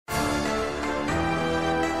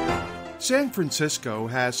San Francisco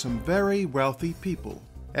has some very wealthy people,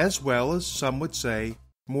 as well as, some would say,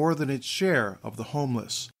 more than its share of the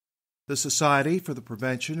homeless. The Society for the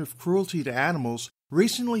Prevention of Cruelty to Animals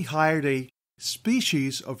recently hired a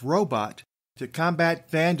species of robot to combat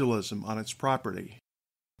vandalism on its property.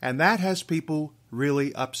 And that has people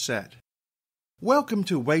really upset. Welcome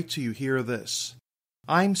to Wait Till You Hear This.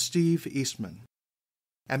 I'm Steve Eastman.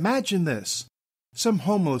 Imagine this. Some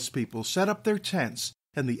homeless people set up their tents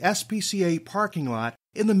in the SPCA parking lot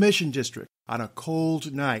in the Mission District on a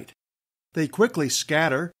cold night. They quickly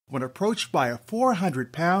scatter when approached by a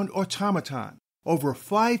 400-pound automaton, over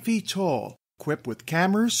 5 feet tall, equipped with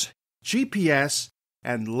cameras, GPS,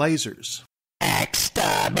 and lasers.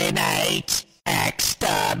 Exterminate!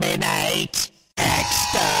 Exterminate!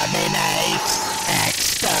 Exterminate!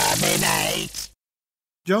 Exterminate!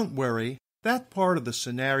 Don't worry, that part of the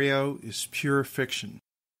scenario is pure fiction.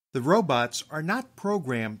 The robots are not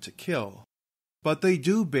programmed to kill, but they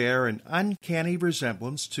do bear an uncanny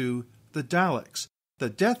resemblance to the Daleks, the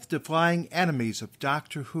death-defying enemies of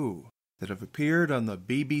Doctor Who that have appeared on the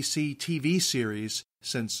BBC TV series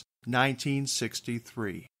since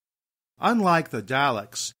 1963. Unlike the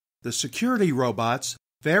Daleks, the security robots,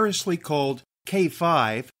 variously called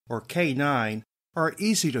K5 or K9, are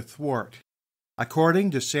easy to thwart.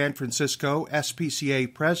 According to San Francisco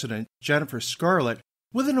SPCA President Jennifer Scarlett,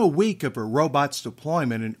 within a week of a robot's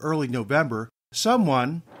deployment in early November,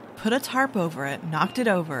 someone put a tarp over it, knocked it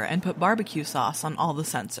over, and put barbecue sauce on all the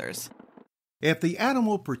sensors. If the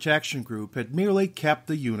Animal Protection Group had merely kept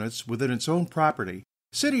the units within its own property,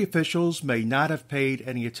 city officials may not have paid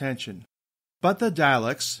any attention. But the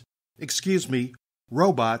Daleks,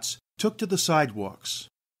 robots, took to the sidewalks.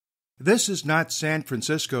 This is not San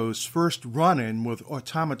Francisco's first run-in with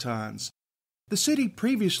automatons. The city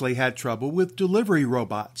previously had trouble with delivery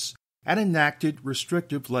robots and enacted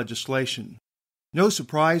restrictive legislation. No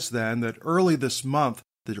surprise, then, that early this month,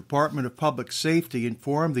 the Department of Public Safety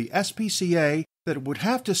informed the SPCA that it would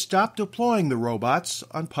have to stop deploying the robots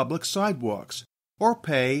on public sidewalks or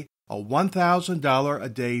pay a $1,000 a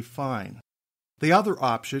day fine. The other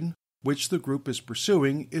option, which the group is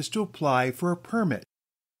pursuing, is to apply for a permit.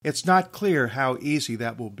 It's not clear how easy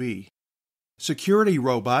that will be. Security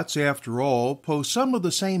robots, after all, pose some of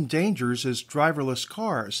the same dangers as driverless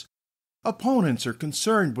cars. Opponents are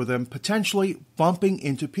concerned with them potentially bumping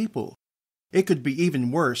into people. It could be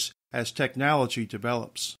even worse as technology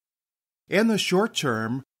develops. In the short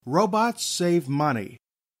term, robots save money.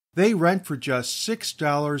 They rent for just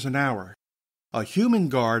 $6 an hour. A human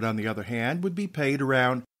guard, on the other hand, would be paid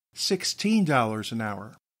around $16 an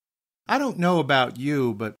hour. I don't know about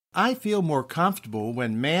you, but I feel more comfortable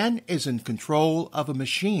when man is in control of a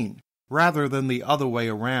machine rather than the other way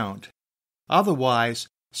around. Otherwise,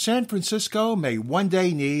 San Francisco may one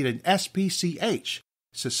day need an SPCH,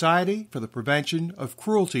 Society for the Prevention of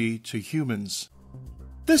Cruelty to Humans.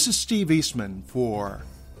 This is Steve Eastman for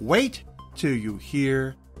Wait Till You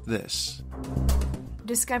Hear This.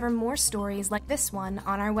 Discover more stories like this one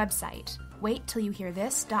on our website,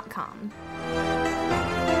 waittillyouhearthis.com.